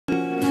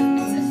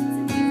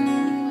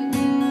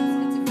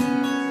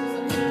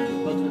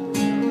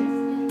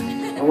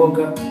woke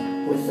up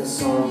with this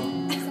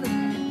song.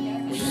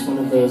 It's just one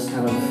of those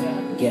kind of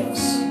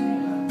gifts.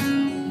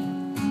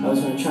 I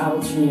was going to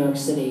travel to New York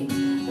City,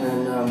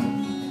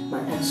 and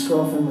my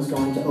ex-girlfriend was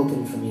going to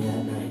open for me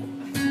that night.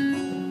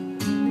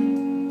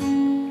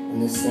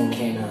 And this thing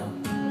came out.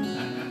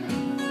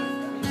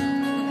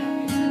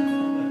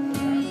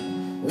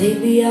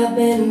 Lately I've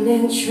been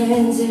in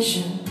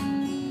transition,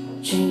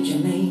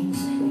 changing lanes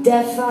and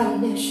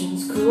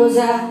definitions, 'cause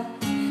I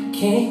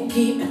can't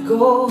keep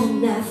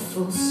going at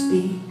full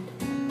speed.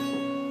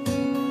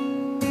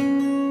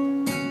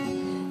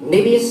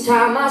 Maybe it's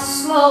time I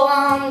slow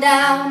on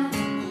down,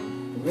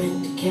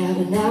 rent a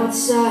cabin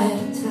outside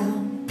of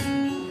town,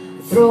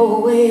 throw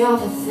away all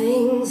the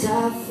things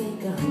I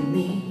think I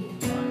need.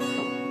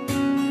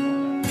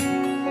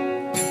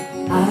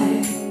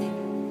 I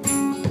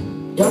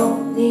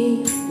don't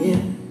need you.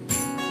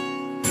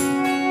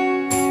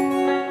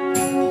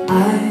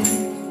 I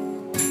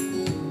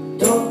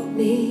don't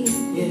need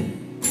you.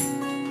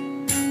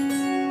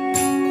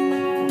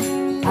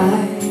 I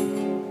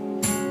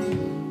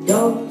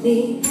don't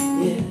need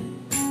you.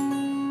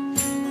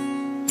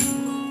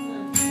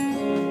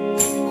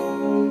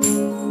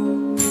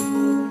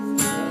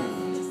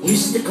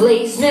 Used to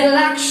glaze me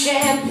like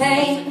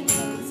champagne,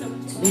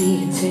 to me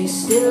it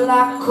tasted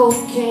like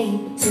cocaine.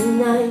 But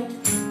tonight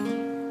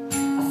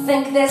I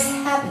think this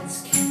habit's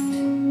kicked.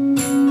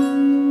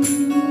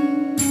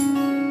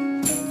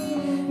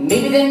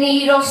 Maybe the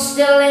needle's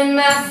still in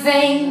my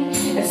vein,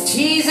 it's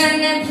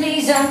teasing and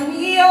pleasing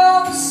me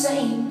all the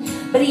same.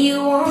 But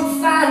you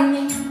won't find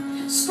me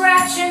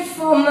scratching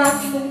for my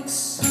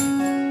fix.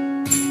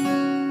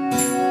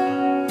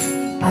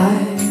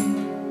 I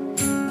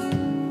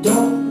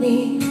don't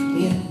need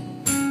you.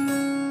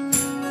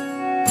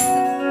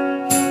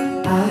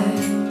 I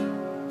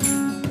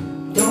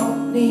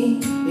don't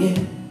need you.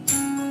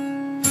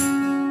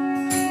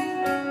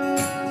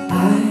 I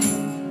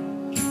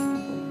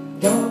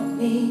don't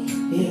need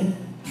you.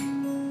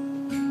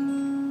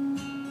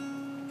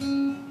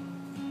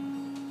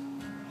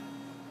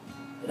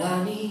 But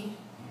I need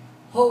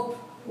hope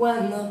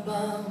when the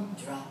bomb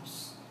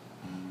drops,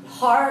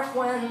 heart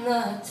when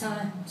the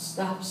time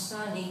stops.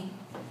 I need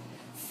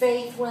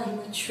faith when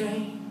the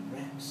train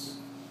wrecks,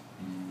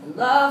 and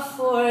love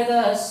for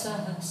the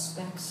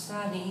suspects.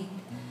 I need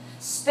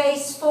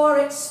space for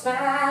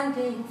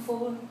expanding,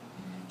 for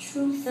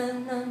truth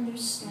and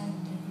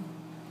understanding.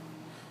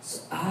 So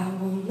I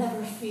will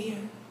never fear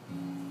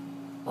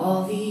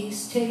all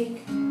these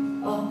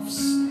take-offs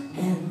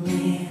and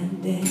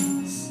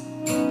landings.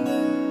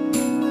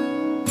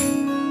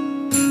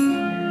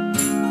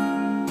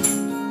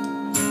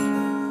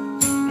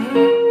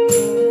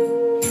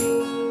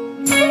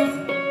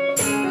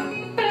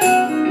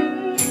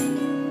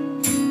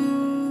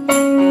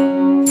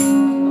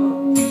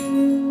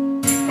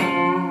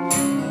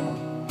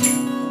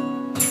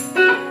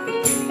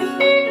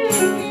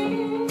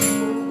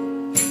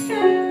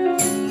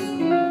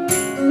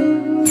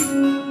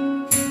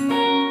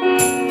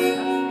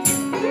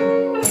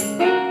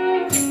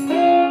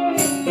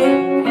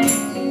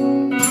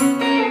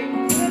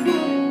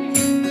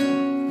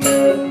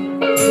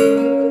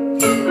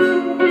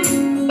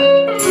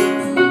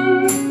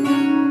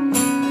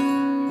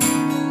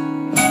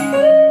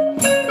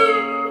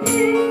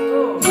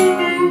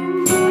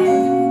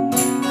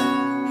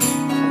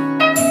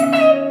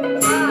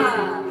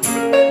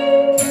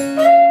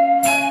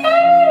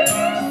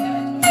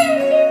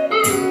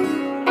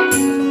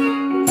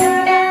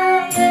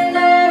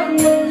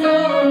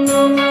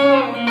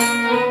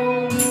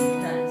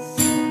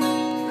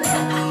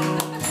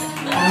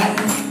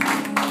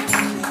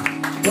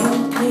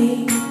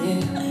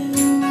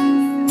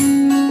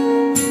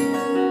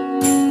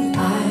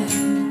 I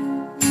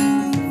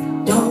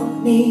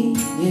don't need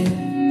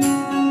you.